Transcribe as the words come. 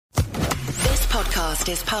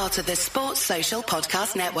podcast is part of the Sports Social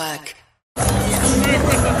Podcast Network.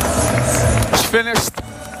 It's finished.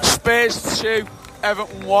 Spurs 2,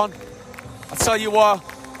 Everton 1. I tell you what,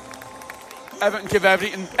 Everton give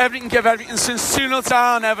everything. Everton give everything. Since 2-0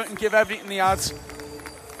 down, Everton give everything they had.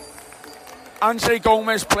 Andre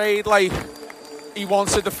Gomez played like he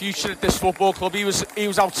wanted the future at this football club. He was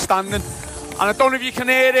outstanding. And I don't know if you can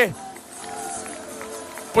hear it,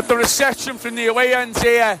 but the reception from the away end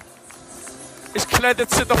here is credit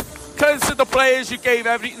to the players who gave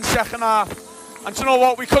everything second half. And do you know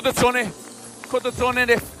what? We could have done it. Could have done it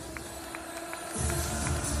if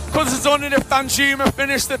Danjuma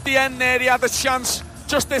finished at the end there. He had a chance.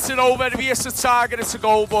 Just hit it over. If he hits the target, it's a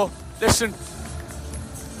goal. But listen,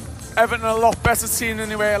 Everton are a lot better team than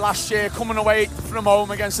they were last year. Coming away from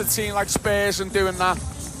home against a team like Spurs and doing that.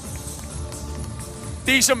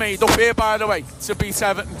 These are made up here, by the way, to beat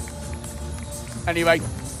Everton. Anyway,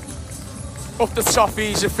 up the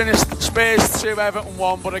Toffees, it finished Spurs 2, Everton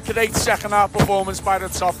 1, but a great second half performance by the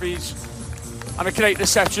Toffees and a great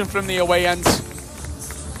reception from the away end.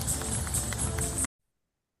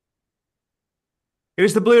 It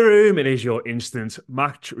is the Blue Room. It is your instant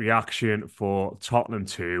match reaction for Tottenham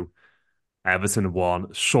 2, Everton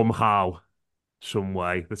 1. Somehow, some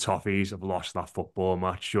way, the Toffees have lost that football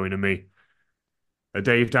match. Joining me,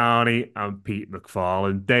 Dave Downey and Pete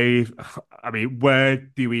McFarlane. Dave, I mean, where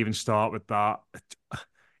do you even start with that?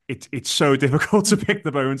 It's so difficult to pick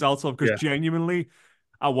the bones out of because genuinely,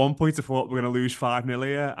 at one point I thought we're going to lose 5-0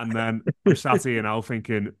 here, and then we're sat here now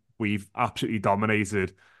thinking we've absolutely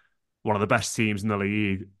dominated one of the best teams in the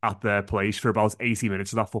league at their place for about 80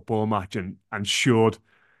 minutes of that football match and should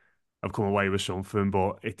have come away with something.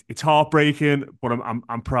 But it's heartbreaking, but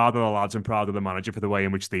I'm proud of the lads and proud of the manager for the way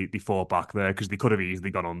in which they fought back there, because they could have easily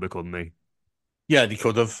gone under, couldn't they? Yeah, they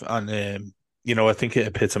could have. And, I think it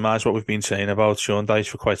epitomised what we've been saying about Sean Dyche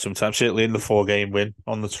for quite some time, certainly in the 4-game win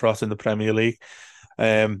on the trot in the Premier League.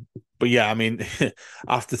 But yeah, I mean,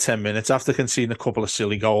 after 10 minutes, after conceding a couple of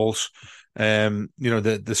silly goals,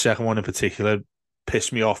 the second one in particular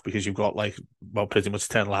pissed me off because you've got pretty much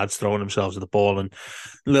 10 lads throwing themselves at the ball and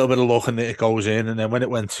a little bit of luck and it goes in. And then when it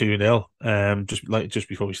went 2-0, just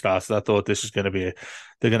before we started, I thought this is going to be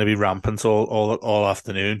they're going to be rampant all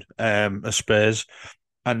afternoon, as Spurs.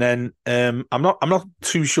 And then I'm not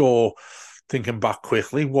too sure, thinking back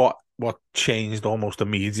quickly, what changed almost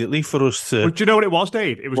immediately for us to. But do you know what it was,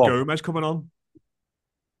 Dave? It was Gomez coming on.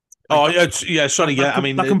 Sorry.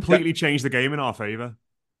 That completely changed the game in our favour.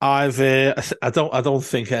 I don't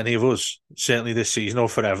think any of us, certainly this season or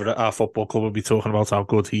forever, at our football club will be talking about how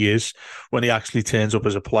good he is when he actually turns up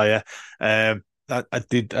as a player. I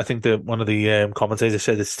think that one of the commentators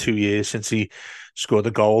said it's 2 years since he scored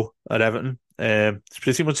a goal at Everton. It's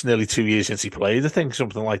pretty much nearly 2 years since he played, I think,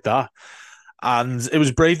 something like that. And it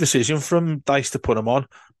was a brave decision from Dyche to put him on.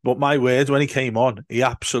 But my word, when he came on, he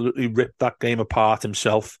absolutely ripped that game apart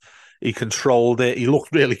himself. He controlled it. He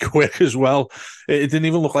looked really quick as well. It didn't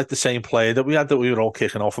even look like the same player that we were all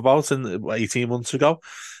kicking off about 18 months ago.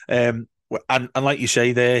 And like you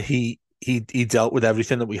say there, he dealt with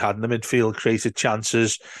everything that we had in the midfield, created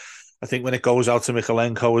chances. I think when it goes out to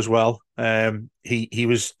Mikalenko as well, he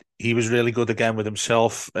was really good again with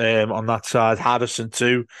himself on that side. Harrison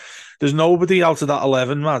too. There's nobody out of that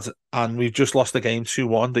 11, Matt, and we've just lost the game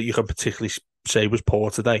 2-1 that you can particularly say was poor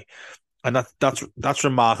today. And that's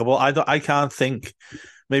remarkable. I can't think.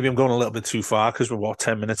 Maybe I'm going a little bit too far because we're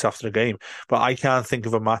 10 minutes after the game, but I can't think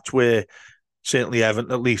of a match where certainly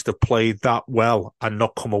Everton at least have played that well and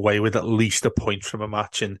not come away with at least a point from a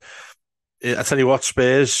match. And I tell you what,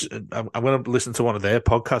 Spurs, I'm going to listen to one of their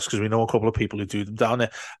podcasts because we know a couple of people who do them down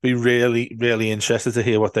there. Be really, really interested to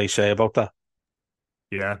hear what they say about that.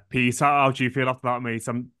 Yeah, Pete, how do you feel after that, mate?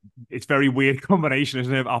 It's a very weird combination,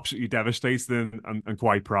 isn't it? Absolutely devastated and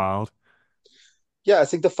quite proud. Yeah, I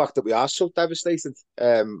think the fact that we are so devastated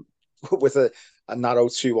with a narrow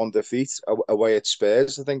 2-1 defeat away at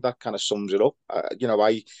Spurs, I think that kind of sums it up. I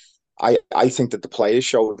think that the players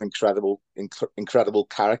showed incredible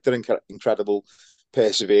character, incredible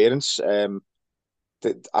perseverance. I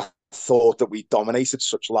thought that we dominated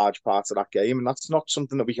such large parts of that game, and that's not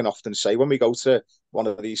something that we can often say when we go to one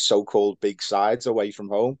of these so-called big sides away from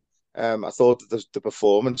home. I thought that the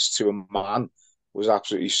performance to a man was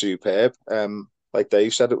absolutely superb. Like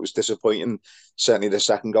Dave said, it was disappointing, certainly the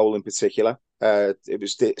second goal in particular. It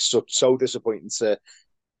was so disappointing to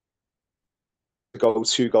go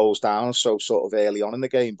 2 goals down so sort of early on in the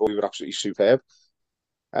game, but we were absolutely superb.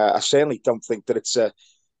 I certainly don't think that it's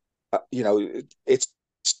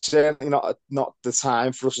certainly not the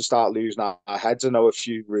time for us to start losing our heads. I know a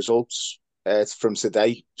few results from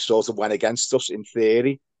today sort of went against us in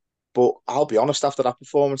theory. But I'll be honest, after that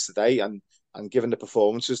performance today, and given the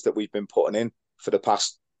performances that we've been putting in for the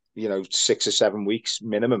past 6 or 7 weeks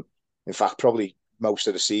minimum, in fact probably most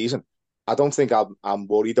of the season, I don't think I'm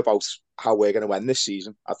worried about how we're going to win this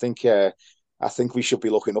season. I think we should be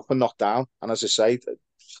looking up and not down. And as I say,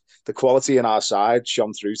 the quality in our side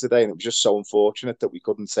shone through today, and it was just so unfortunate that we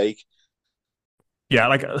couldn't take. Yeah,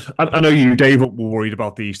 like I know you, Dave, were worried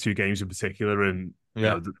about these two games in particular, and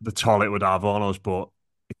the toll it would have on us. But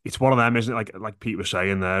it's one of them, isn't it? Like Pete was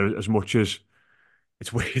saying there, as much as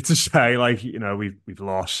it's weird to say, like we've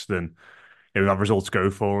lost and we have results go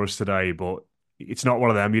for us today, but it's not one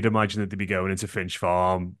of them. You'd imagine that they'd be going into Finch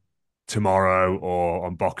Farm tomorrow or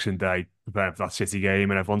on Boxing Day preparing for that City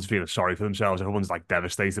game, and everyone's feeling sorry for themselves. Everyone's like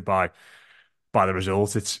devastated by the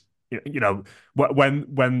result. It's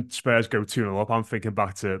when Spurs go 2-0 up, I'm thinking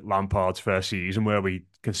back to Lampard's first season where we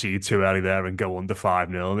concede too early there and go under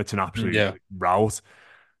 5-0, and it's an absolute rout.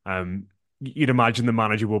 You'd imagine the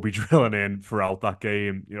manager will be drilling in throughout that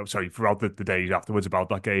game, throughout the days afterwards about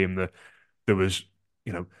that game, that there was,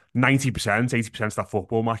 90%, 80% of that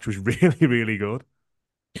football match was really, really good.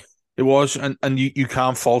 It was, and you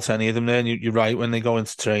can't fault any of them there. And you're right, when they go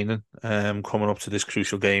into training, coming up to this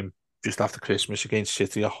crucial game just after Christmas against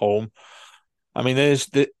City at home. I mean, it's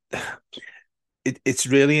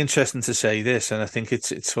really interesting to say this, and I think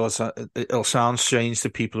it'll sound strange to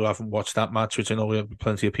people who haven't watched that match, which I know we have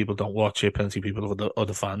plenty of people don't watch it, plenty of people of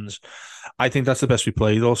other fans. I think that's the best we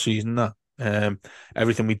played all season.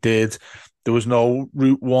 Everything we did, there was no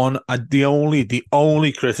route one. The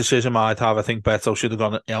only criticism I'd have, I think Beto should have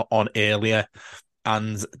gone on earlier,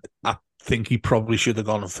 and I think he probably should have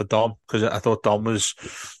gone for Dom, because I thought Dom was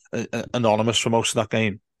anonymous for most of that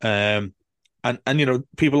game. And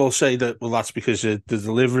people will say that, well, that's because of the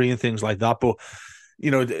delivery and things like that. But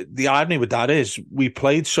the irony with that is we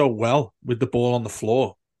played so well with the ball on the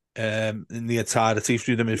floor, in the entirety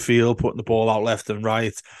through the midfield, putting the ball out left and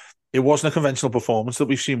right. It wasn't a conventional performance that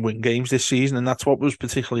we've seen win games this season, and that's what was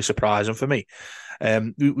particularly surprising for me.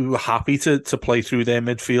 We were happy to play through their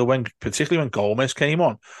midfield, particularly when Gomez came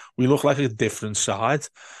on. We looked like a different side.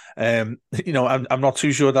 I'm not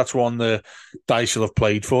too sure that's one the Dyche will have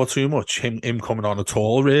played for too much, him coming on at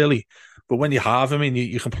all, really. But when you have him,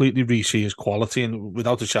 you completely re-see his quality, and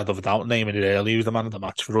without a shadow of a doubt, naming it early, he was the man of the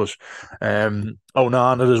match for us.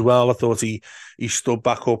 Onana as well, I thought he stood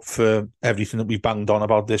back up for everything that we've banged on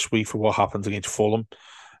about this week for what happened against Fulham.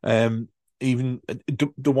 Even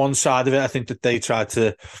the one side of it, I think that they tried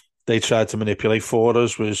to manipulate for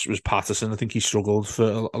us was Patterson. I think he struggled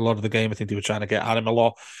for a lot of the game. I think they were trying to get at him a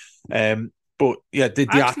lot. But yeah,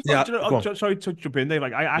 sorry to jump in there.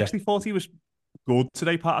 Like I actually thought he was good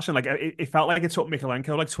today, Patterson. Like it felt like it took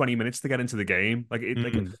Mikalenko like 20 minutes to get into the game. Like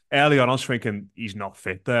early on, I was thinking he's not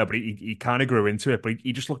fit there, but he kind of grew into it. But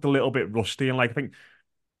he just looked a little bit rusty. And like I think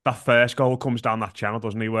that first goal comes down that channel,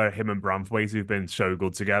 doesn't he? Where him and Branthwaite, who've been so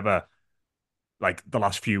good together, like the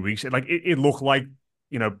last few weeks, it looked like.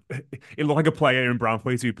 It looked like a player in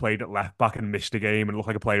Branthwaite who played at left back and missed a game, and it looked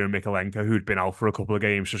like a player in Mikalenko who'd been out for a couple of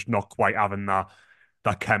games, just not quite having that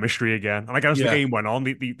chemistry again. And I guess the game went on,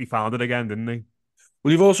 they found it again, didn't they?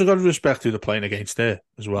 Well, you've also got to respect who they're playing against there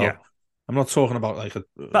as well. Yeah. I'm not talking about like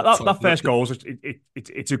that first goal.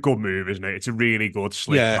 It's a good move, isn't it? It's a really good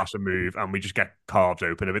slick passive move, and we just get carved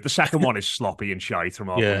open a bit. The second one is sloppy and shite from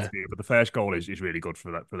our point of view, but the first goal is really good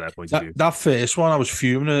for their point of view. That first one, I was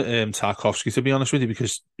fuming at Tarkowski, to be honest with you,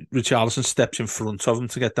 because Richarlison steps in front of him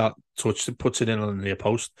to get that touch, that puts it in on the near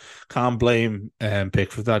post. Can't blame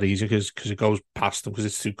Pickford that easy because it goes past him because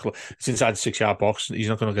it's too close. It's inside the 6-yard box. He's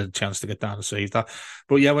not going to get a chance to get down and save that.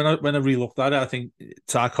 But yeah, when I re-looked at it, I think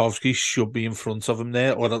Tarkowski should be in front of him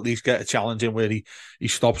there, or at least get a challenge in where he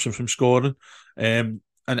stops him from scoring. And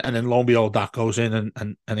then lo and behold, that goes in.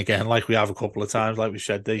 And again, like we have a couple of times, like we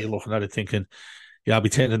said there, you're looking at it thinking, yeah, I'll be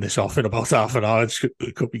turning this off in about half an hour.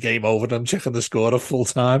 It could be game over. And I'm checking the score at full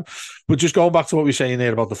time. But just going back to what we were saying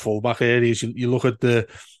there about the fullback areas, you look at the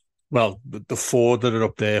four that are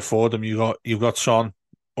up there for them. You've got Son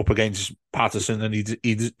up against Patterson, and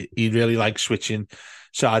he really likes switching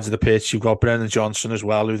sides of the pitch. You've got Brennan Johnson as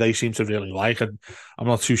well, who they seem to really like, and I'm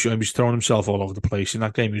not too sure. He's throwing himself all over the place in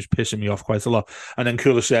that game. He was pissing me off quite a lot. And then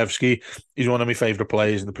Kulusevski, he's one of my favourite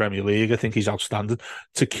players in the Premier League. I think he's outstanding.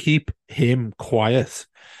 To keep him quiet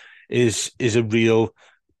is a real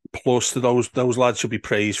plus to those lads. Should be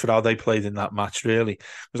praised for how they played in that match, really.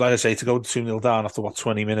 Because like I say, to go 2-0 down after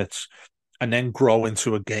 20 minutes and then grow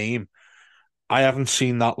into a game, I haven't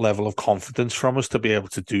seen that level of confidence from us to be able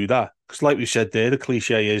to do that. Because, like we said there, the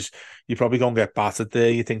cliche is you're probably going to get battered there.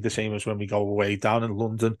 You think the same as when we go away down in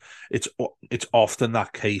London. It's often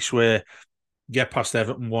that case where you get past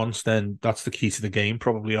Everton once, then that's the key to the game,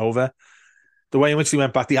 probably over. The way in which they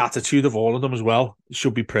went back, the attitude of all of them as well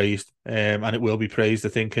should be praised, and it will be praised. I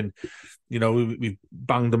think, and we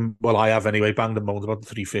banged them. Well, I have anyway. Banged them moaned about the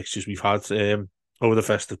three fixtures we've had over the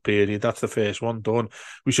festive period. That's the first one done.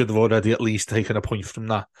 We should have already at least taken a point from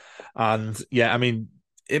that. And yeah, I mean,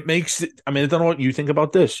 it makes. I mean, I don't know what you think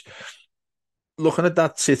about this. Looking at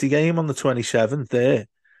that City game on the 27th there,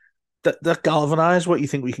 that galvanise what you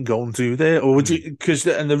think we can go and do there, or would you? Because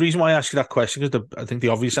and the reason why I ask you that question is I think the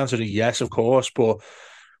obvious answer is yes, of course. But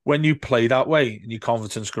when you play that way and your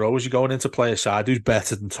confidence grows, you're going into play a side who's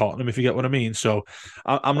better than Tottenham, if you get what I mean. So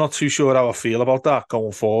I'm not too sure how I feel about that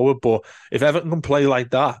going forward. But if Everton can play like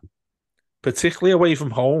that, particularly away from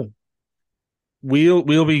home,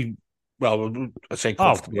 we'll be. Well, I say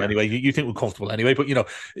comfortable anyway. You think we're comfortable anyway, but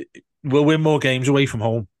we'll win more games away from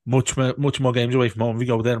home. Much more games away from home. If we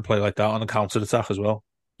go there and play like that on a counter attack as well.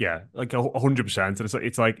 Yeah, like 100%.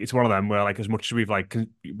 And it's one of them where, like, as much as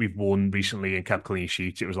we've won recently and kept clean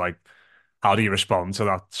sheets, it was like, how do you respond to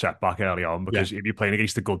that setback early on? Because if you're playing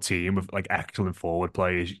against a good team with like excellent forward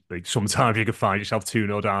players, like sometimes you can find yourself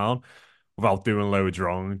 2-0 down without doing loads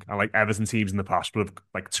wrong. And like Everton teams in the past would have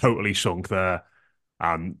like totally sunk there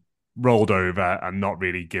and rolled over and not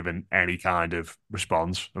really given any kind of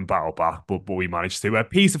response and battle back. But we managed to.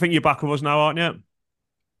 Pete, I think you're back with us now, aren't you?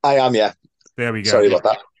 I am, yeah. There we go. Sorry about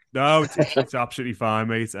that. No, it's absolutely fine,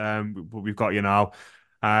 mate. But we've got you now.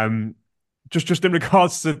 Just in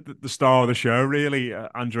regards to the star of the show, really,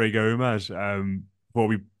 Andre Gomez. Before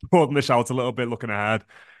we broaden this out a little bit, looking ahead.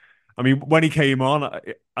 I mean, when he came on,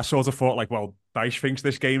 I sort of thought, like, well, Dyche thinks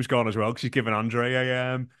this game's gone as well because he's given Andre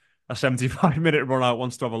a 75-minute run out,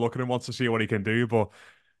 wants to have a look at him, wants to see what he can do.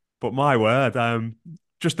 But my word,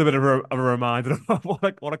 just a bit of a reminder of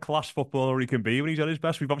what a class footballer he can be when he's at his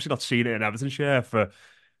best. We've obviously not seen it in Everton's share for.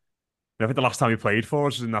 I think the last time he played for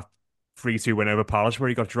us was in that 3-2 win over Palace, where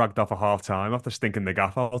he got dragged off at half time after stinking the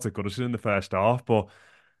gaff out at Goodison in the first half. But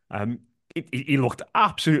he looked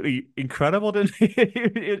absolutely incredible, didn't he?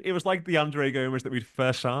 It was like the Andre Gomez that we'd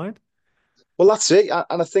first signed. Well, that's it.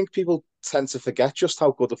 And I think people tend to forget just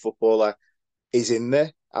how good a footballer is in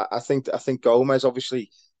there. I think Gomez,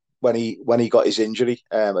 obviously, when he got his injury,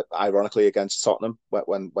 ironically against Tottenham,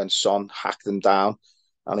 when Son hacked him down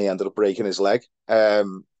and he ended up breaking his leg.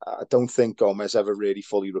 I don't think Gomez ever really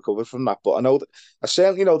fully recovered from that. But I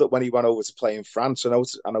certainly know that when he went over to play in France,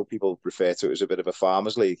 I know people refer to it as a bit of a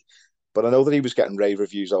farmers league, but I know that he was getting rave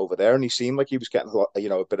reviews over there, and he seemed like he was getting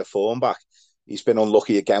a bit of form back. He's been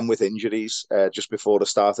unlucky again with injuries just before the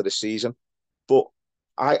start of the season, but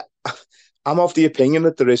I I'm of the opinion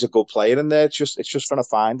that there is a good player in there. It's just trying to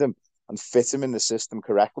find him and fit him in the system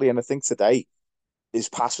correctly. And I think today his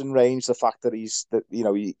passing range, the fact that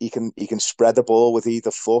he can spread the ball with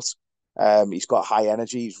either foot. He's got high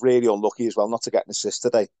energy. He's really unlucky as well not to get an assist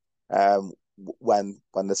today. When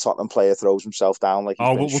the Tottenham player throws himself down like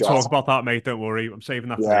we'll talk about that, mate. Don't worry. I'm saving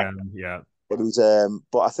that for the end. Yeah.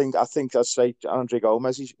 But I think I'd say Andre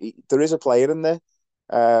Gomez. There is a player in there.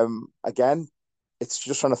 Again, it's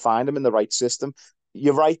just trying to find him in the right system.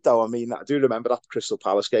 You're right, though. I mean, I do remember that Crystal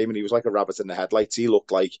Palace game, and he was like a rabbit in the headlights. He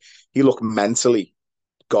looked mentally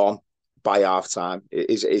gone by half time.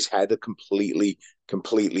 His head had completely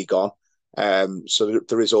gone. So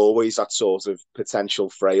there is always that sort of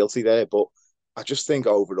potential frailty there. But I just think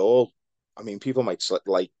overall, I mean, people might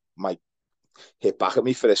hit back at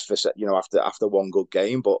me for this after one good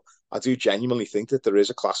game, but I do genuinely think that there is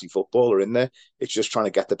a classy footballer in there. It's just trying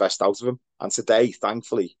to get the best out of him. And today,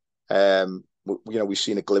 thankfully, we've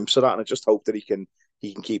seen a glimpse of that, and I just hope that he can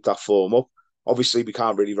keep that form up. Obviously, we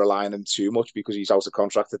can't really rely on him too much because he's out of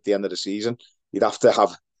contract at the end of the season. You'd have to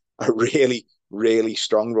have a really, really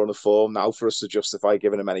strong run of form now for us to justify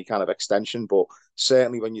giving him any kind of extension. But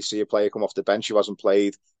certainly when you see a player come off the bench who hasn't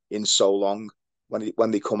played in so long,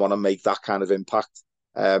 when they come on and make that kind of impact,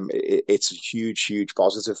 it's a huge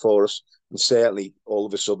positive for us. And certainly all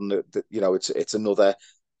of a sudden, it's another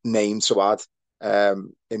name to add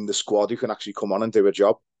in the squad who can actually come on and do a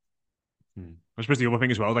job. I suppose the other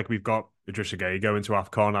thing as well, like we've got Idrissa Gueye going to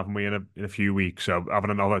AFCON, haven't we, in a few weeks? So having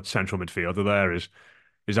another central midfielder there is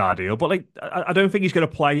ideal. But like, I don't think he's going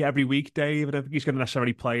to play every week, Dave. I don't think he's going to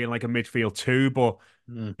necessarily play in like a midfield too. But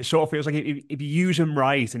it sort of feels like if you use him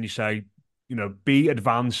right and you say, be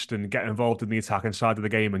advanced and get involved in the attacking side of the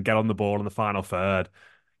game and get on the ball in the final third,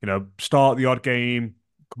 start the odd game,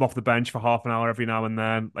 come off the bench for half an hour every now and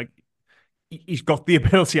then, like. he's got the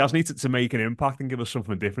ability, hasn't he, to make an impact and give us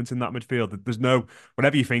something different in that midfield. There's no,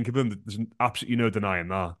 whatever you think of him, there's absolutely no denying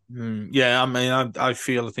that. Yeah, I mean, I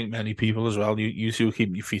feel, I think many people as well, you two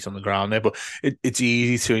keep your feet on the ground there, but it's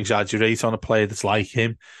easy to exaggerate on a player that's like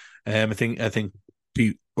him. I think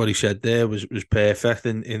Pete, what he said there was perfect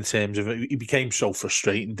in terms of he became so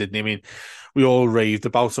frustrating, didn't he? I mean, we all raved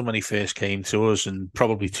about him when he first came to us, and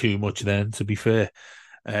probably too much then, to be fair.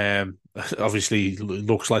 Um, Obviously, he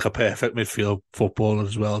looks like a perfect midfield footballer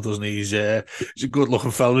as well, doesn't he? He's a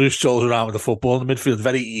good-looking fella who strolls around with the football in the midfield.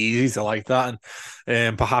 Very easy to like that,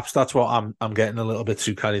 and perhaps that's what I'm getting a little bit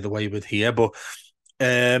too carried away with here. But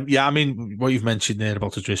yeah, I mean, what you've mentioned there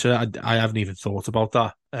about Idrissa, I haven't even thought about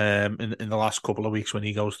that in the last couple of weeks when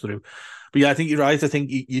he goes through. But yeah, I think you're right. I think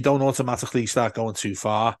you don't automatically start going too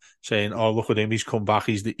far, saying, "Oh, look at him, he's come back.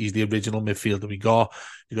 He's the original midfielder we got.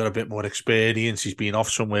 He got a bit more experience. He's been off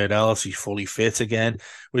somewhere else. He's fully fit again."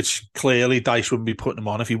 Which clearly Dice wouldn't be putting him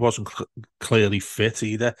on if he wasn't clearly fit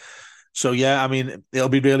either. So yeah, I mean, it'll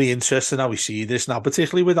be really interesting how we see this now,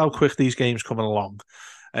 particularly with how quick these games coming along.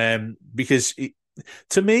 Because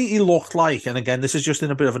to me, he looked like, and again, this is just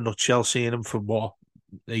in a bit of a nutshell, seeing him for what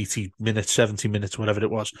 80 minutes, 70 minutes, whatever it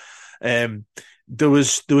was. There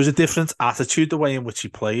was a different attitude the way in which he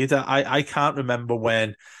played. I can't remember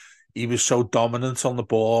when he was so dominant on the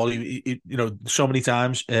ball. So many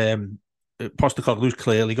times. Postecoglou's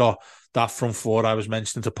clearly got that front four I was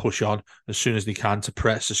mentioning to push on as soon as they can, to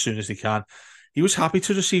press as soon as they can. He was happy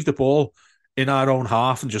to receive the ball in our own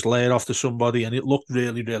half and just lay it off to somebody, and it looked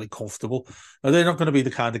really, really comfortable. Now, they're not going to be the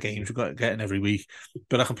kind of games we're getting every week,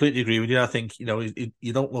 but I completely agree with you. I think, you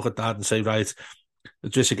don't look at that and say, right,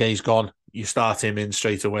 Idrissa Gueye's gone, you start him in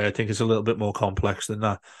straight away. I think it's a little bit more complex than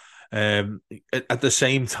that. At the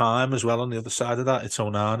same time as well, on the other side of that, it's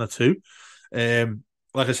Onana too.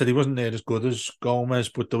 Like I said, he wasn't near as good as Gomez,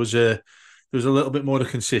 but there was a little bit more of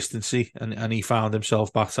consistency, and he found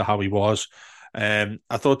himself back to how he was. I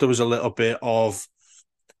thought there was a little bit of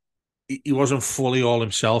he wasn't fully all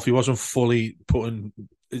himself. He wasn't fully putting,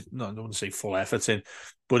 no, I don't want to say full effort in,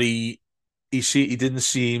 but he didn't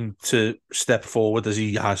seem to step forward as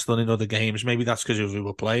he has done in other games. Maybe that's because of who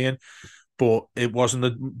we're playing, but it wasn't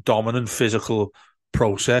the dominant physical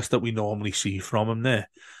process that we normally see from him there.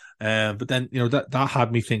 But then, that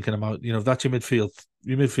had me thinking about, that's your midfield.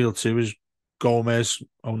 Your midfield too is Gomez,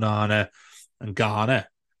 Onana, and Garner.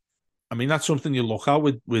 I mean, that's something you look at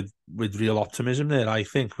with real optimism there, I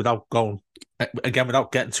think, without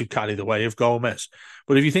getting too carried away of Gomez.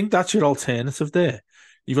 But if you think that's your alternative there,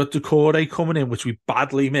 you've got Doucouré coming in, which we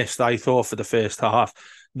badly missed, I thought, for the first half,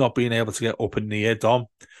 not being able to get up and near Dom.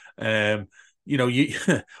 You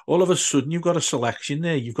all of a sudden you've got a selection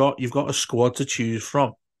there. You've got a squad to choose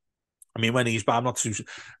from. I mean, when he's back, I'm not too.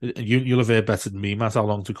 You'll have heard better than me, Matt, how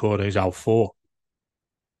long Doucouré's out for.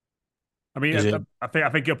 I mean, I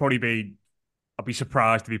think he'll probably be. I'd be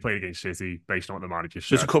surprised if he played against City based on what the manager said.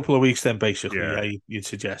 Just a couple of weeks, then, basically. Yeah, you'd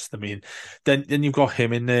suggest. I mean, then you've got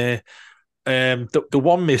him in there. The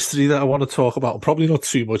one mystery that I want to talk about, probably not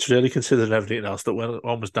too much, really, considering everything else. That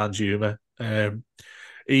one was Danjuma.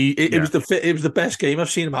 It was the best game I've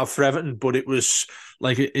seen him have for Everton, but it was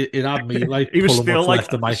like it had me like he was still like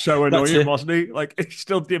so annoying, wasn't he? Like he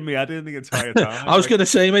still did me head in the entire time. I was going to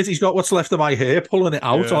say, mate, he's got what's left of my hair pulling it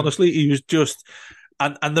out. Yeah. Honestly, he was just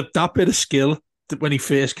and that bit of skill when he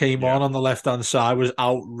first came on the left hand side was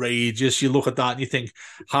outrageous. You look at that and you think,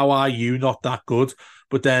 how are you not that good?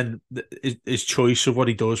 But then his choice of what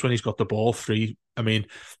he does when he's got the ball free, I mean,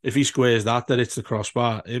 if he squares that it's the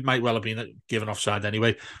crossbar. It might well have been given offside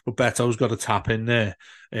anyway, but Beto's got a tap in there.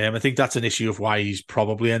 I think that's an issue of why he's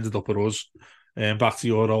probably ended up at us. Back to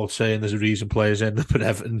your old saying, there's a reason players end up at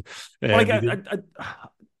Everton.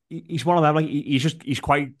 He's one of them. Like he's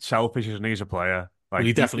quite selfish, isn't he, as a player? Like, well,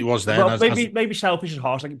 he definitely was then. Well, maybe selfish is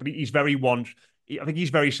harsh, but he's very I think he's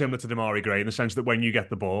very similar to Demarai Gray in the sense that when you get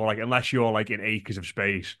the ball, like unless you're like in acres of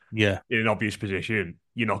space, in an obvious position,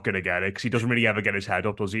 you're not going to get it because he doesn't really ever get his head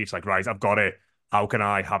up, does he? It's like, right, I've got it. How can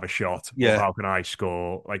I have a shot? Yeah. Or how can I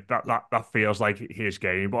score? Like that feels like his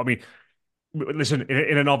game. But I mean, listen,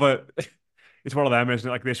 in another, it's one of them, isn't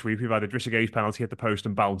it? Like this week, we've had Idrissa Gueye's penalty hit the post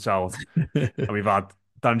and bounce out, and we've had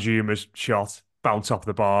Danjuma's shot bounce off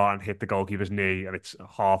the bar and hit the goalkeeper's knee, and it's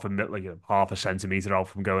half a centimetre out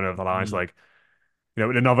from going over the lines. Like,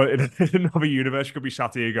 in another universe, you could be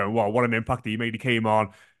sat here going, "Wow, what an impact he made! He came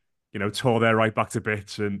on, tore their right back to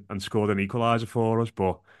bits and scored an equaliser for us."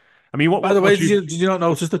 But I mean, by the way, did you not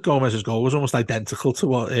notice that Gomez's goal was almost identical to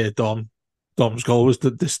what Dom's goal was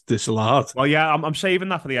this lad? Well, yeah, I'm saving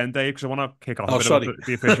that for the end, Dave, because I want to kick off a bit about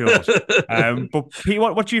the officials. But Pete,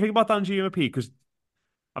 what do you think about Danjuma, Pete? Because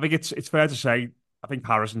I think it's fair to say, I think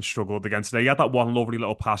Harrison struggled against today. He had that one lovely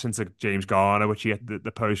little pass into James Garner, which he hit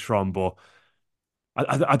the post from, but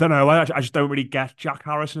I don't know. I just don't really get Jack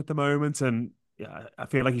Harrison at the moment, and yeah, I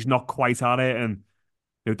feel like he's not quite at it. And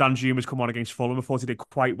Dan Juma's come on against Fulham. I thought he did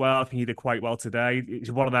quite well. I think he did quite well today.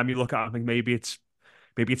 He's one of them you look at and think maybe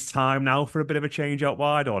it's time now for a bit of a change out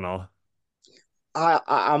wide or not.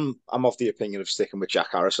 I'm of the opinion of sticking with Jack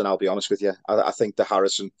Harrison. I'll be honest with you. I think the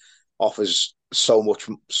Harrison offers so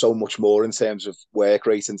much more in terms of work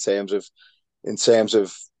rate, in terms of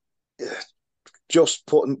just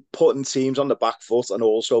putting teams on the back foot and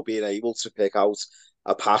also being able to pick out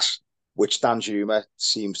a pass, which Dan Juma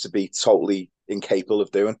seems to be totally incapable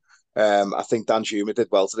of doing. I think Dan Juma did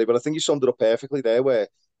well today, but I think he summed it up perfectly there. Where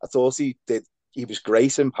I thought he did, he was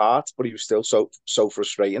great in part, but he was still so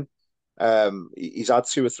frustrating. He's had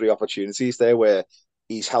 2 or 3 opportunities there where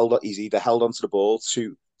he's either held onto the ball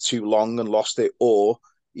too long and lost it, or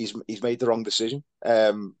he's made the wrong decision.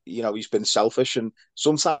 He's been selfish, and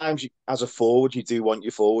sometimes as a forward, you do want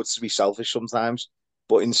your forwards to be selfish sometimes,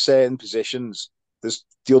 but in certain positions, there's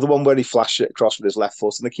the other one where he flashed it across with his left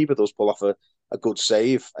foot, and the keeper does pull off a good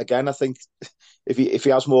save. Again, I think if he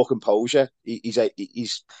has more composure, he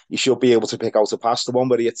should be able to pick out a pass. The one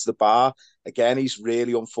where he hits the bar, again, he's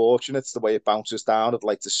really unfortunate. It's the way it bounces down. I'd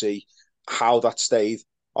like to see how that stayed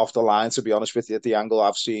off the line, to be honest with you. The angle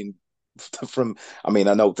I've seen I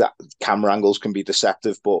know that camera angles can be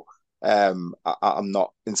deceptive, but I'm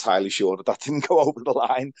not entirely sure that didn't go over the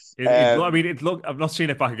line. I've not seen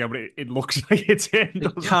it back again, but it looks like it's in.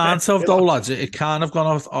 It can't have though, lads. It can't have gone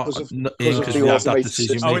off because we have that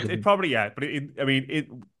decision. It probably, yeah, but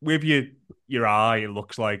with your eye, it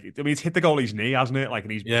looks like. It's hit the goalie's knee, hasn't it? Like,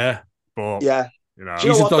 and he's but yeah.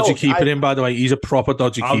 He's a dodgy keeper in, by the way. He's a proper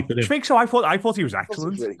dodgy keeper. I think so. I thought he was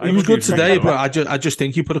excellent. He was good today, but I just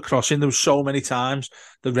think he put a cross in. There was so many times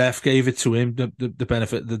the ref gave it to him, the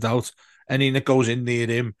benefit of the doubt. Anything that goes in near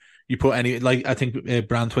him, you put any, like I think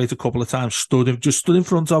Brandwaite a couple of times stood in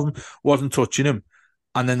front of him, wasn't touching him,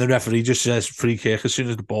 and then the referee just says free kick as soon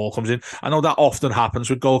as the ball comes in. I know that often happens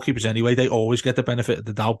with goalkeepers anyway. They always get the benefit of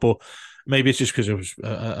the doubt, but maybe it's just because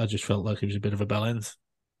I just felt like he was a bit of a bellend.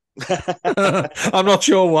 I'm not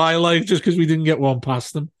sure why, just because we didn't get one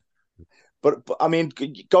past them. But I mean,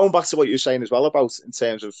 going back to what you were saying as well about in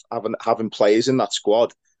terms of having players in that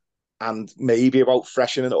squad, and maybe about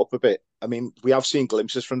freshening it up a bit. I mean, we have seen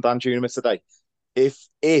glimpses from Dan Juma today.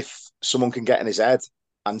 If someone can get in his head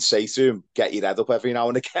and say to him, "Get your head up every now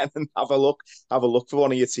and again and have a look for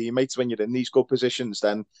one of your teammates when you're in these good positions,"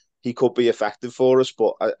 then he could be effective for us.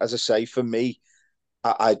 But as I say, for me,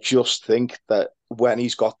 I just think that when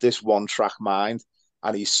he's got this one-track mind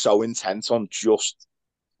and he's so intent on just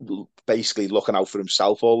basically looking out for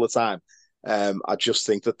himself all the time, I just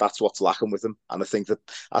think that that's what's lacking with him. And I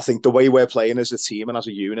think the way we're playing as a team and as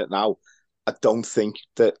a unit now, I don't think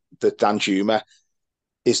that Dan Juma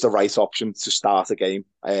is the right option to start a game.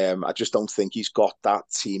 I just don't think he's got that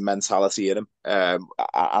team mentality in him. And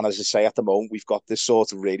as I say, at the moment, we've got this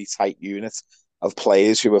sort of really tight unit of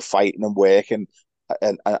players who are fighting and working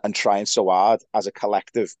and trying so hard as a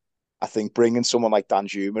collective. I think bringing someone like Dan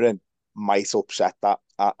Juma in might upset that.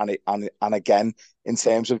 And again, in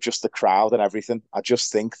terms of just the crowd and everything, I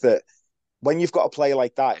just think that when you've got a player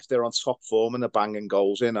like that, if they're on top form and they're banging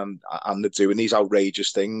goals in and they're doing these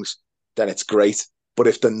outrageous things, then it's great. But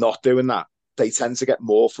if they're not doing that, they tend to get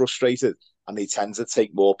more frustrated and they tend to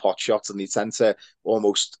take more pot shots and they tend to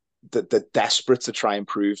almost, they're desperate to try and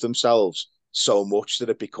prove themselves so much that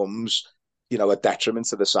it becomes, a detriment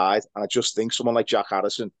to the side. And I just think someone like Jack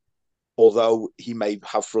Harrison, although he may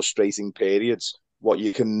have frustrating periods, what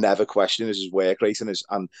you can never question is his work rate and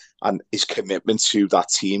his commitment to that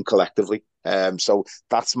team collectively. So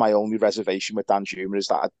that's my only reservation with Dan Juma, is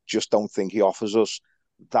that I just don't think he offers us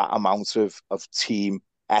that amount of team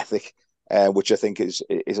ethic, which I think is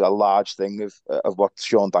a large thing of what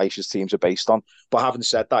Sean Dyche's teams are based on. But having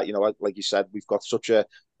said that, like you said, we've got such a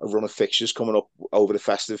run of fixtures coming up over the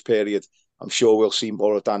festive period. I'm sure we'll see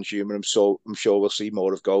more of Dan Juma. I'm sure we'll see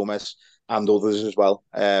more of Gomez and others as well.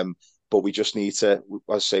 But we just need to,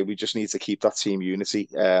 as I say, keep that team unity.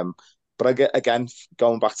 But again,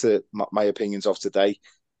 going back to my opinions of today,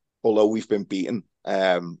 although we've been beaten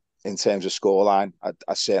in terms of scoreline,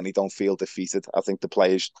 I certainly don't feel defeated. I think the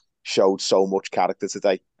players showed so much character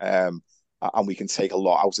today, and we can take a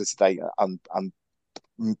lot out of today and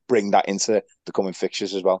bring that into the coming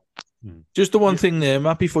fixtures as well. Just the one thing there,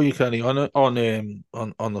 Matt, before you carry on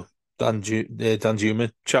the Dan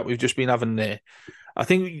Juma chat we've just been having there. I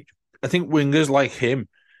think wingers like him,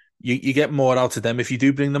 you get more out of them if you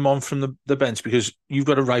do bring them on from the bench, because you've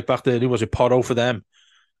got a right back there who was a Porro for them,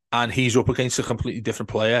 and he's up against a completely different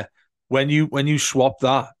player. When you swap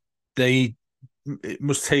that, it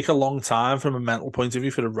must take a long time from a mental point of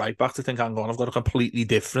view for the right back to think, hang on, I've got a completely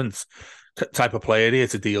different type of player here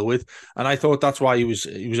to deal with. And I thought that's why he was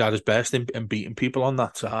at his best in beating people on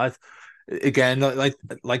that side. Again,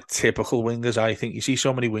 like typical wingers, I think you see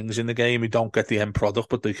so many wingers in the game who don't get the end product,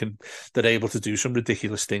 but they're able to do some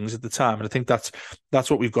ridiculous things at the time. And I think that's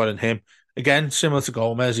what we've got in him. Again, similar to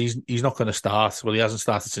Gomez, he's not going to start. Well, he hasn't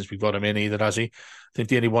started since we got him in either, has he? I think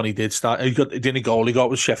the only one he did start, the only goal he got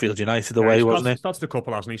was Sheffield United away, wasn't it? He started a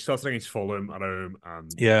couple, hasn't he? He started against Fulham at home,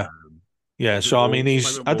 and yeah. So I mean,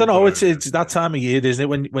 I don't know. It's that time of year, isn't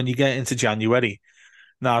it? When you get into January,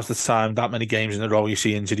 now's the time. That many games in a row, you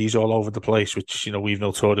see injuries all over the place, which we've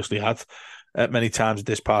notoriously had many times at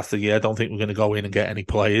this part of the year. I don't think we're going to go in and get any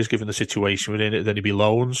players given the situation we're in. It'd only be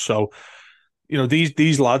loans, so.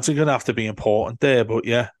 These lads are going to have to be important there, but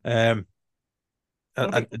yeah. Go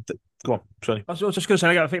on, sorry. I was just going to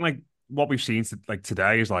say, I think like what we've seen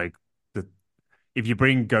today is like if you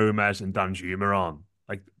bring Gomez and Danjuma on,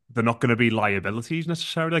 like they're not going to be liabilities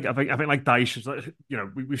necessarily. Like I think like Dyche is like,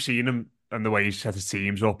 we've seen him and the way he's set his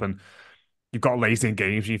teams up, and you've got late in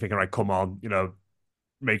games and you're thinking, right, come on,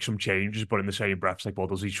 make some changes, but in the same breath, it's like, well,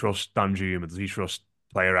 does he trust Danjuma? Does he trust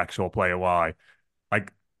player X or player Y?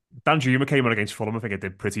 Like. Danjuma came on against Fulham. I think it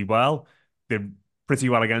did pretty well. Did pretty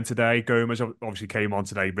well again today. Gomez obviously came on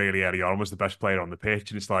today really early on, was the best player on the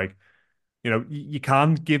pitch. And it's like, you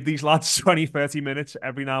can give these lads 20, 30 minutes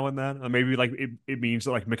every now and then. And maybe like it means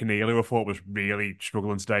that like McNeil, who I thought was really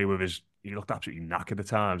struggling today with he looked absolutely knackered at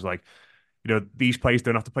times. Like, these players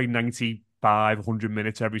don't have to play 95, 100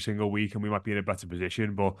 minutes every single week, and we might be in a better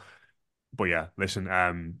position. But yeah, listen,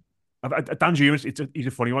 Danjuma, he's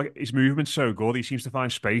a funny one. His movement's so good. He seems to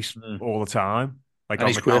find space all the time, like and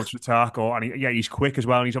on the counter attack. He's quick as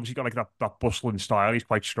well. And he's obviously got like that bustling style. He's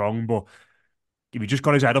quite strong, but if he just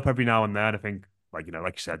got his head up every now and then, I think, like you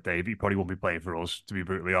said, Dave, he probably won't be playing for us, to be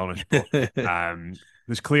brutally honest. But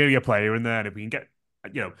there's clearly a player in there, and if we can get,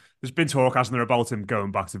 there's been talk, hasn't there, about him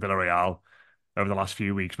going back to Villarreal over the last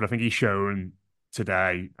few weeks. But I think he's shown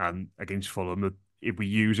today and against Fulham that if we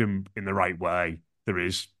use him in the right way, he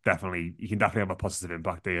can definitely have a positive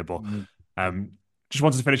impact there. But just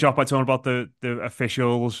wanted to finish off by talking about the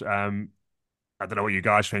officials. I don't know what you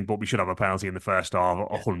guys think, but we should have a penalty in the first half,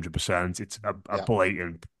 100%. It's a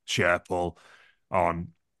blatant share pull on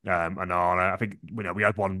Anana. I think we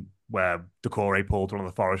had one where Decore pulled one of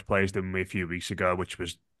the Forest players, didn't we, a few weeks ago, which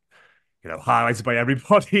was highlighted by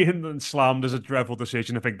everybody and slammed as a dreadful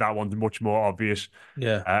decision. I think that one's much more obvious,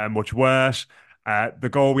 and much worse. The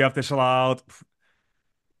goal we have disallowed,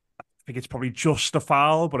 I think it's probably just a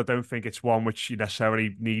foul, but I don't think it's one which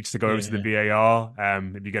necessarily needs to go over to the VAR.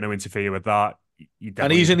 If you're going to interfere with that,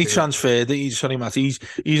 and he's only transferred. Matt.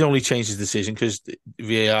 He's only changed his decision because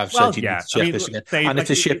VAR have said you need to check this again. Dave, and it's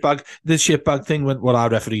a shitbag. The shitbag thing, what our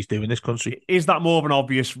referees do in this country. Is that more of an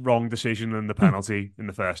obvious wrong decision than the penalty in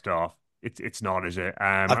the first half? It's not, is it?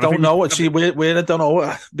 I don't know. See, where I don't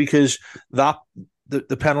know, because the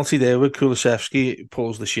penalty there with Kulusevski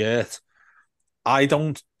pulls the shirt. I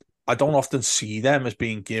don't often see them as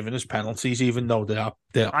being given as penalties, even though they're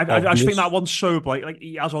I just think that one's so blatant. Like,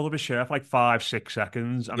 he has all of his shirt for like 5-6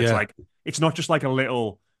 seconds, and it's like, it's not just like a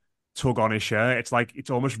little tug on his shirt. It's like, it's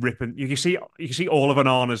almost ripping. You can see all of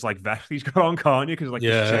Anana's like vest he's got on, can't you? Because like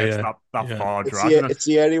his shirt's that far dragged. It's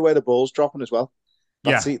the area where the ball's dropping as well.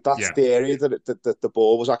 That's the area that the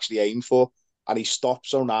ball was actually aimed for, and he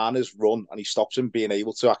stops Onana's run, and he stops him being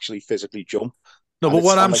able to actually physically jump. No, but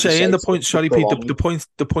what I'm saying, the point, sorry, Pete,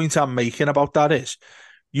 the point I'm making about that is,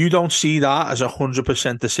 you don't see that as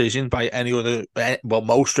 100% decision by any other,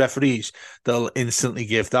 most referees. They'll instantly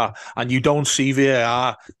give that, and you don't see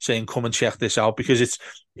VAR saying, "Come and check this out," because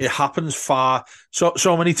it happens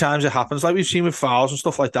so many times. It happens, like we've seen with fouls and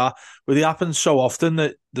stuff like that, where it happens so often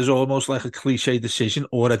that there's almost like a cliche decision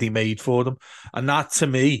already made for them, and that to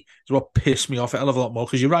me is what pissed me off a hell of a lot more.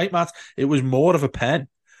 Because you're right, Matt, it was more of a pen.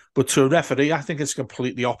 But to a referee, I think it's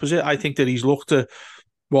completely opposite. I think that he's looked at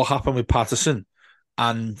what happened with Patterson,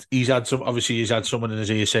 and he's had someone in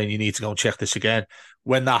his ear saying, you need to go and check this again.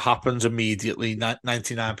 When that happens, immediately,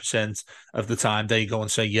 99% of the time, they go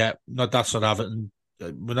and say, that's not Everton.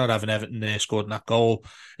 We're not having Everton there scoring that goal.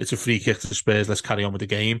 It's a free kick to Spurs. Let's carry on with the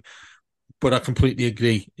game. But I completely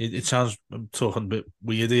agree. It sounds, I'm talking a bit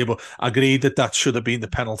weird here, but I agree that should have been the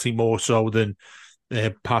penalty more so than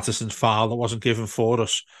Patterson's foul that wasn't given for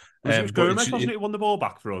us. It was Gomez, wasn't it, who won the ball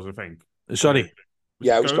back for us, I think? Sorry?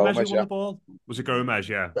 It was Gomez who won the ball? Was it Gomez,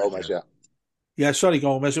 Gomez, Yeah, sorry,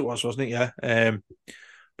 Gomez it was, wasn't it? Yeah.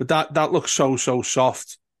 But that looks so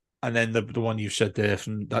soft. And then the one you said there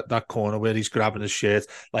from that corner where he's grabbing his shirt,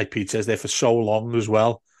 like Pete says, there for so long as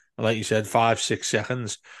well. And like you said, 5, 6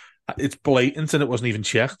 seconds. It's blatant and it wasn't even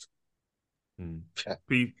checked.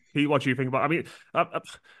 Pete, what do you think about? I mean,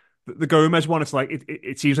 the Gomez one. It's like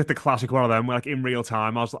it seems like the classic one of them. Where like in real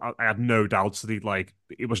time, I had no doubts that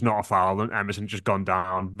it was not a foul, and Emerson just gone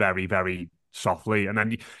down very very softly, and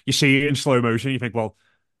then you see it in slow motion. You think, well,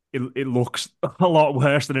 it looks a lot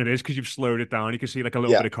worse than it is because you've slowed it down. You can see like a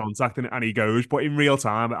little Yeah. bit of contact, and he goes. But in real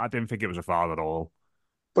time, I didn't think it was a foul at all.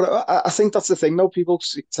 But I think that's the thing, though. People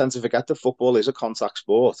tend to forget that football is a contact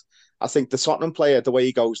sport. I think the Tottenham player, the way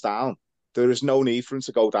he goes down, there is no need for him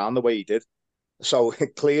to go down the way he did. So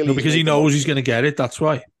clearly, No, he's because he made the knows most he's of it. going to get it. That's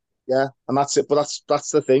why. Yeah, and that's it. But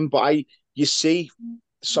that's the thing. But you see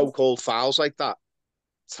so-called fouls like that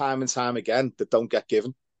time and time again that don't get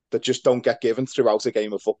given. That just don't get given throughout a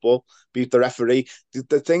game of football. Be it the referee.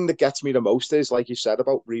 The thing that gets me the most is, like you said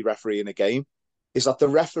about re-refereeing a game, is that the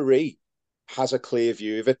referee has a clear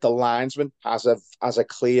view of it. The linesman has a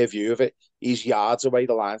clear view of it. He's yards away,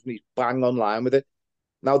 the linesman. He's bang on line with it.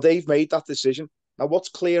 Now, they've made that decision. Now, what's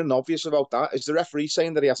clear and obvious about that is the referee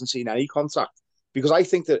saying that he hasn't seen any contact. Because I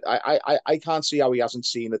think that I can't see how he hasn't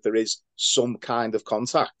seen that there is some kind of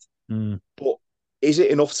contact. But is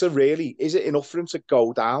it enough for him to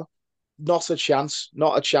go down? Not a chance,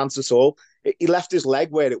 not a chance at all. He left his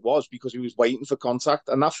leg where it was because he was waiting for contact.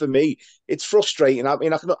 And that for me, it's frustrating. I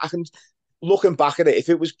mean, I can looking back at it, if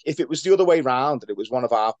it was the other way round and it was one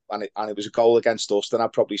of our and it was a goal against us, then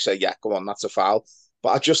I'd probably say, yeah, come on, that's a foul. But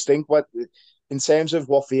I just think in terms of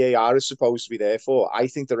what VAR is supposed to be there for, I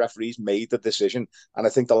think the referees made the decision, and I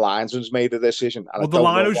think the linesman's made the decision. And Well, I the don't know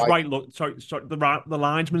liner's why. right. Look, sorry, the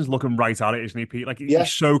linesman's looking right at it, isn't he, Pete? Like Yeah,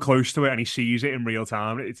 he's so close to it, and he sees it in real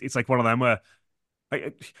time. It's like one of them where,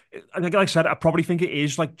 like I said, I probably think it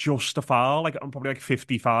is like just a foul. Like I'm probably like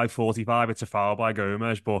 55-45. It's a foul by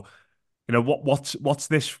Gomez, but what's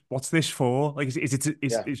this for? Like yeah.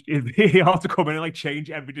 is you have to come in and like change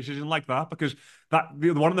every decision like that because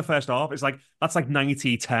the one in the first half is like that's like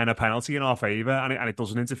 90-10 a penalty in our favour, and it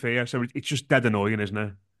doesn't interfere. So it's just dead annoying, isn't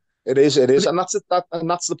it? It is, and that's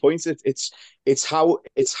the point. It's how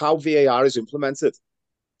VAR is implemented,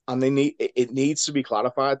 and it needs to be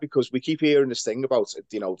clarified because we keep hearing this thing about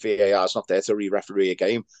VAR is not there to re-referee a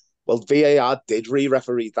game. Well, VAR did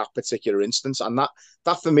re-referee that particular instance, and that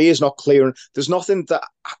for me is not clear. There's nothing that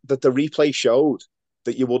the replay showed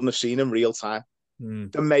that you wouldn't have seen in real time.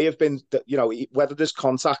 There may have been whether there's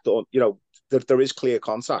contact or there is clear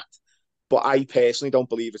contact, but I personally don't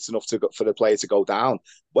believe it's enough for the player to go down.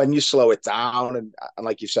 When you slow it down, and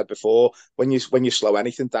like you said before, when you slow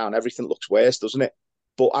anything down, everything looks worse, doesn't it?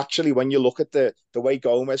 But actually, when you look at the way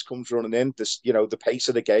Gomez comes running in, the pace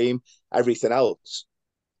of the game, everything else,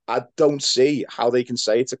 I don't see how they can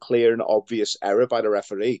say it's a clear and obvious error by the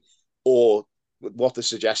referee, or what the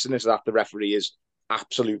suggestion is that the referee is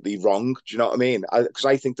absolutely wrong. Do you know what I mean? Because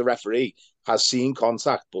I think the referee has seen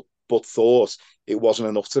contact, but thought it wasn't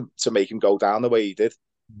enough to make him go down the way he did.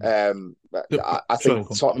 I think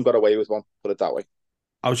Tottenham got away with one, put it that way.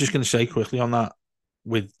 I was just going to say quickly on that,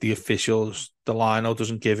 with the officials, the lino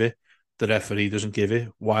doesn't give it, the referee doesn't give it.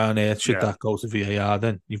 Why on earth should that go to VAR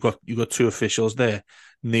then? You've got two officials there.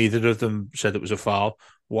 Neither of them said it was a foul.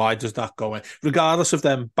 Why does that go in? Regardless of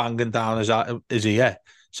them banging down his ear,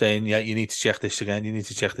 saying, yeah, you need to check this again, you need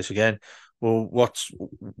to check this again. Well,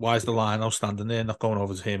 why is the lino standing there, not going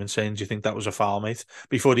over to him and saying, do you think that was a foul, mate?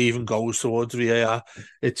 Before he even goes towards VAR.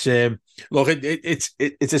 It's look, it's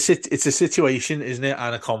a situation, isn't it?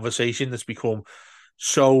 And a conversation that's become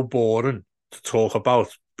so boring to talk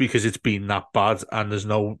about because it's been that bad, and there's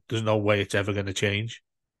no way it's ever going to change.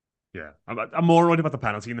 Yeah, I'm more worried about the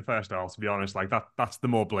penalty in the first half, to be honest. Like that's the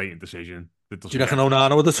more blatant decision. Do you reckon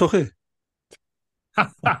Onana would have took it?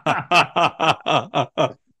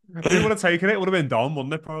 If he would have taken it, it would have been Dom,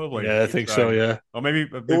 wouldn't it? Probably. Yeah, I think so. Yeah, or maybe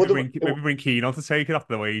bring Keane on to take it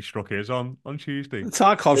after the way he struck his on Tuesday.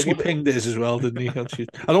 Tarkovsky pinged his as well, didn't he? On Tuesday.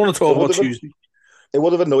 I don't want to talk about Tuesday. It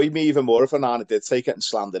would have annoyed me even more if Onana did take it and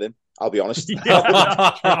slandered him. I'll be honest.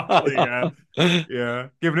 yeah, yeah,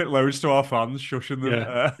 giving it loads to our fans, shushing them.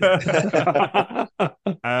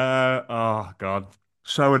 Yeah. Oh God,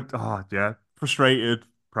 frustrated,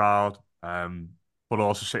 proud, but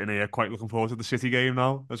also sitting here quite looking forward to the City game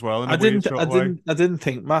now as well. I didn't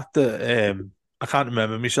think, Matt, that I can't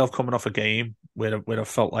remember myself coming off a game where I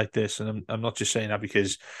felt like this, and I'm not just saying that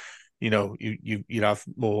because you have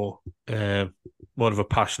more more of a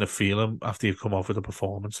passionate feeling after you've come off with a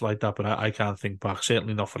performance like that. But I can't think back,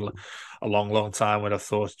 certainly not for a long, long time, where I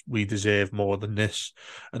thought we deserve more than this.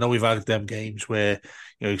 I know we've had them games where,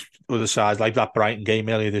 other sides, like that Brighton game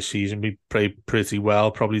earlier this season, we played pretty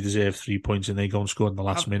well, probably deserved 3 points, and they go and score in the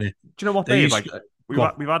last minute. Do you know what, They Dave? used- Like Go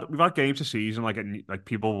on. we've had games this season. Like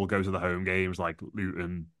people will go to the home games like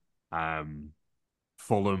Luton,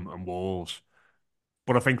 Fulham, and Wolves.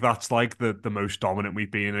 But I think that's like the most dominant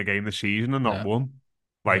we've been in a game this season and not Yeah, won.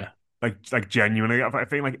 Like yeah. like genuinely, I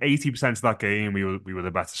think like 80% of that game we were the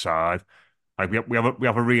better side. Like we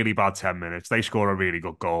have a really bad 10 minutes. They score a really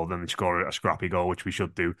good goal, then they score a scrappy goal, which we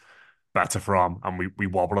should do better from, and we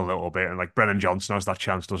wobble a little bit. And like Brennan Johnson has that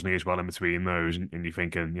chance, doesn't he, as well in between those, and you're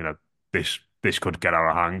thinking, this could get out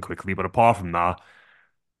of hand quickly. But apart from that,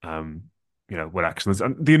 um, we're excellent.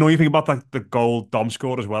 And the annoying thing about the goal Dom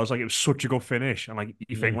scored as well is like it was such a good finish, and like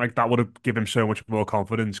you think Mm. like that would have given him so much more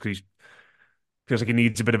confidence because he feels like he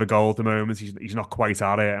needs a bit of a goal at the moment. He's not quite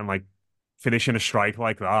at it, and like finishing a strike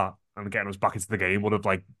like that and getting us back into the game would have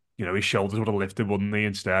like his shoulders would have lifted, wouldn't they?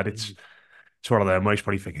 Instead, it's one of them where he's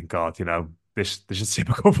probably thinking, God, this is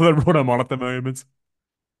typical for the run I'm on at the moment.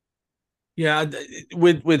 Yeah,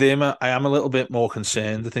 with him, I am a little bit more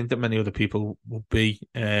concerned. I think that many other people will be.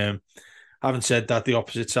 Having said that, the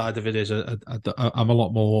opposite side of it is I'm a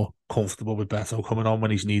lot more comfortable with Beto coming on when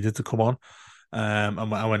he's needed to come on, and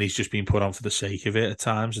when he's just been put on for the sake of it at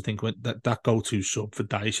times. I think when that go-to sub for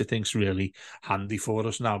Dice, I think, is really handy for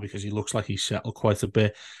us now because he looks like he's settled quite a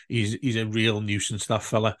bit. He's a real nuisance, that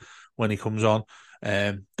fella, when he comes on.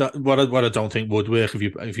 What I don't think would work if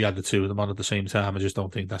you had the two of them on at the same time. I just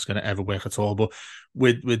don't think that's going to ever work at all. But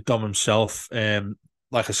with Dom himself,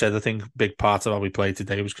 like I said, I think a big part of how we played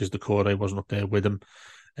today was because the Corey wasn't up there with him.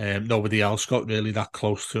 Nobody else got really that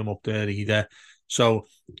close to him up there either. So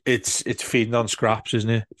it's feeding on scraps, isn't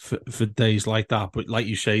it, for days like that? But like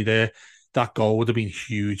you say there, that goal would have been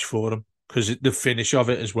huge for him because the finish of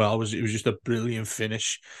it as well was just a brilliant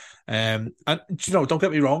finish. And don't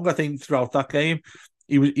get me wrong, I think throughout that game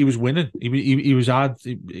he was winning. He was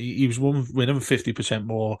winning 50%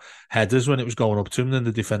 more headers when it was going up to him than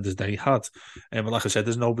the defenders they had. But like I said,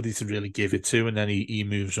 there's nobody to really give it to, and then he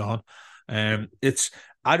moves on.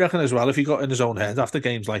 I reckon as well, if he got in his own head after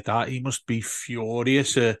games like that, he must be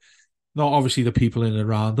furious. Not obviously the people in and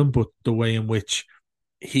around him, but the way in which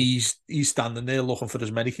he's standing there looking for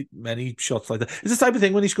as many shots like that. It's the type of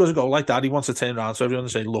thing when he scores a goal like that, he wants to turn around to everyone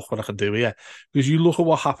and say, "Look what I can do here." Because you look at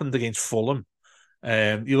what happened against Fulham.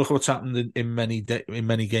 You look at what's happened in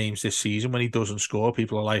many games this season when he doesn't score.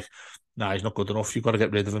 People are like, "Nah, he's not good enough. You've got to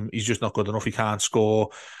get rid of him. He's just not good enough. He can't score.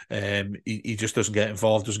 He just doesn't get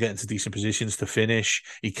involved. Doesn't get into decent positions to finish.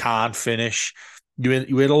 He can't finish." You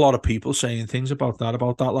hear a lot of people saying things about that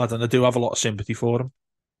lad, and I do have a lot of sympathy for him.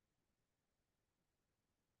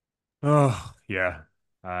 Oh yeah,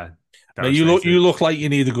 Mate, devastated. you look like you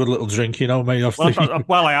need a good little drink, mate.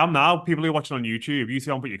 Well, I am now. People who are watching on YouTube, you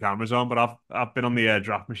don't put your cameras on, but I've been on the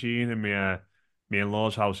draft machine in my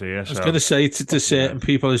in-laws' house here. I was going to say to certain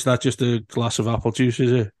people, is that just a glass of apple juice?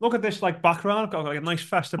 Is it? Look at this like background. I've got like a nice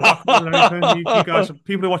festive background and everything. You guys,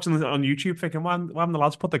 people who are watching on YouTube, thinking, why haven't the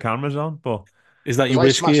lads put the cameras on? But Is that your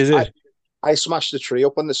Because whiskey? Is it? I smashed the tree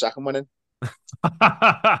up on the second one in.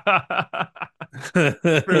 threw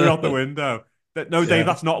it out the window. No, Dave, Yeah.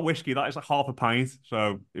 that's not whiskey. That is like half a pint.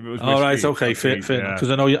 So if it was All right, whiskey, okay, fair. yeah, Because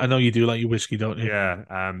I know you do like your whiskey, don't you?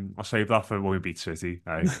 yeah. I'll save that for when we beat City.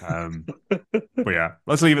 But yeah,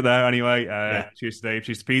 let's leave it there anyway. Yeah. Cheers to Dave.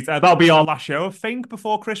 Cheers to Pete. That'll be our last show, I think,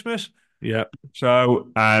 before Christmas. Yeah. So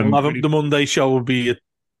We'll have the Monday show will be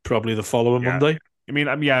probably the following yeah. Monday.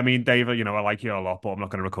 I mean, Dave, I like you a lot, but I'm not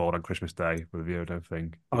going to record on Christmas Day with you, I don't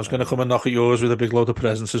think. I was going to come and knock at yours with a big load of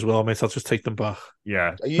presents as well, mate. I'll just take them back.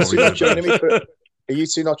 Yeah. Are you two not joining me for? Are you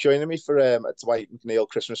two not joining me for a Dwight McNeil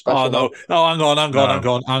Christmas special? Oh no! No,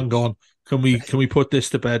 hang on. Can we put this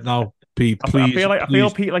to bed now, Pete? Please. I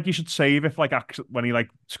feel Pete like you should save if when he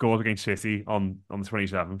scores against City on the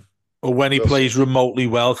 27th. Or when he plays remotely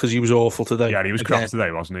well because he was awful today. Yeah, he was crap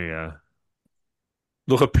today, wasn't he? Yeah.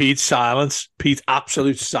 Look at Pete's silence. Pete's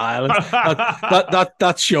absolute silence.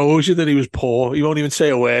 that shows you that he was poor. He won't even say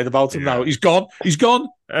a word about him now. He's gone. He's gone.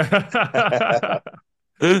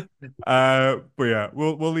 But yeah,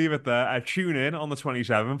 we'll leave it there. Tune in on the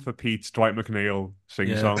 27th for Pete's Dwight McNeil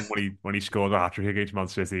sing song when he scores a hat trick against Man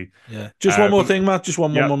City. Yeah. Just one more thing, Matt. Just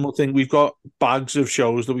one more thing. We've got bags of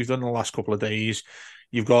shows that we've done in the last couple of days.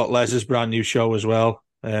 You've got Les's brand new show as well.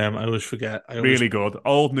 I always forget. Really good.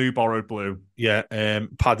 Old, new, borrowed blue. Yeah,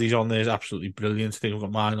 Paddy's on there is absolutely brilliant. I think we've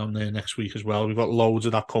got mine on there next week as well. We've got loads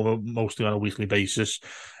of that coming, mostly on a weekly basis.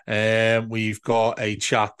 We've got a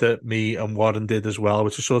chat that me and Warren did as well,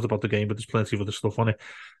 which is sort of about the game, but there's plenty of other stuff on it.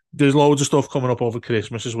 There's loads of stuff coming up over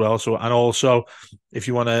Christmas as well. So, and also, if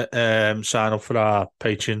you want to sign up for our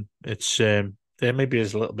Patreon, it's there maybe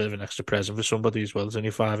is a little bit of an extra present for somebody as well. It's only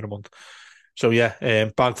 £5 a month. So yeah,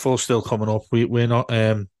 Bagful still coming up. We're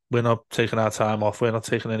not taking our time off. We're not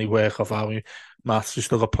taking any work off, are we, Matt? We've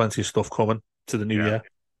still got plenty of stuff coming to the new year.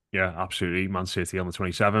 Yeah, absolutely. Man City on the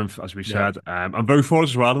 27th, as we said. And vote for us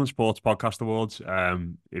as well in the Sports Podcast Awards.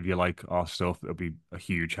 If you like our stuff, it'll be a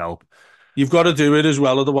huge help. You've got to do it as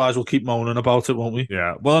well, otherwise we'll keep moaning about it, won't we?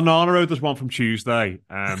 Yeah. Well, Nana owed us one from Tuesday.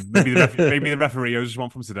 Maybe the referee owes us one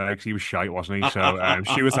from today because he was shite, wasn't he? So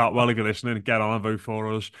shoot us out well if you're listening. Get on and vote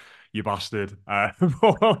for us, you bastard.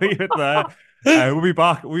 We'll leave it there. We'll be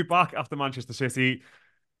back. We'll be back after Manchester City.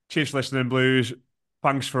 Cheers for listening, Blues.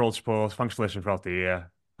 Thanks for all the support. Thanks for listening throughout the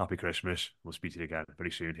year. Happy Christmas. We'll speak to you again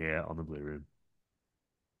very soon here on the Blue Room.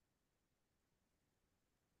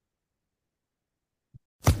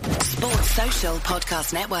 Sports Social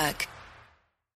Podcast Network.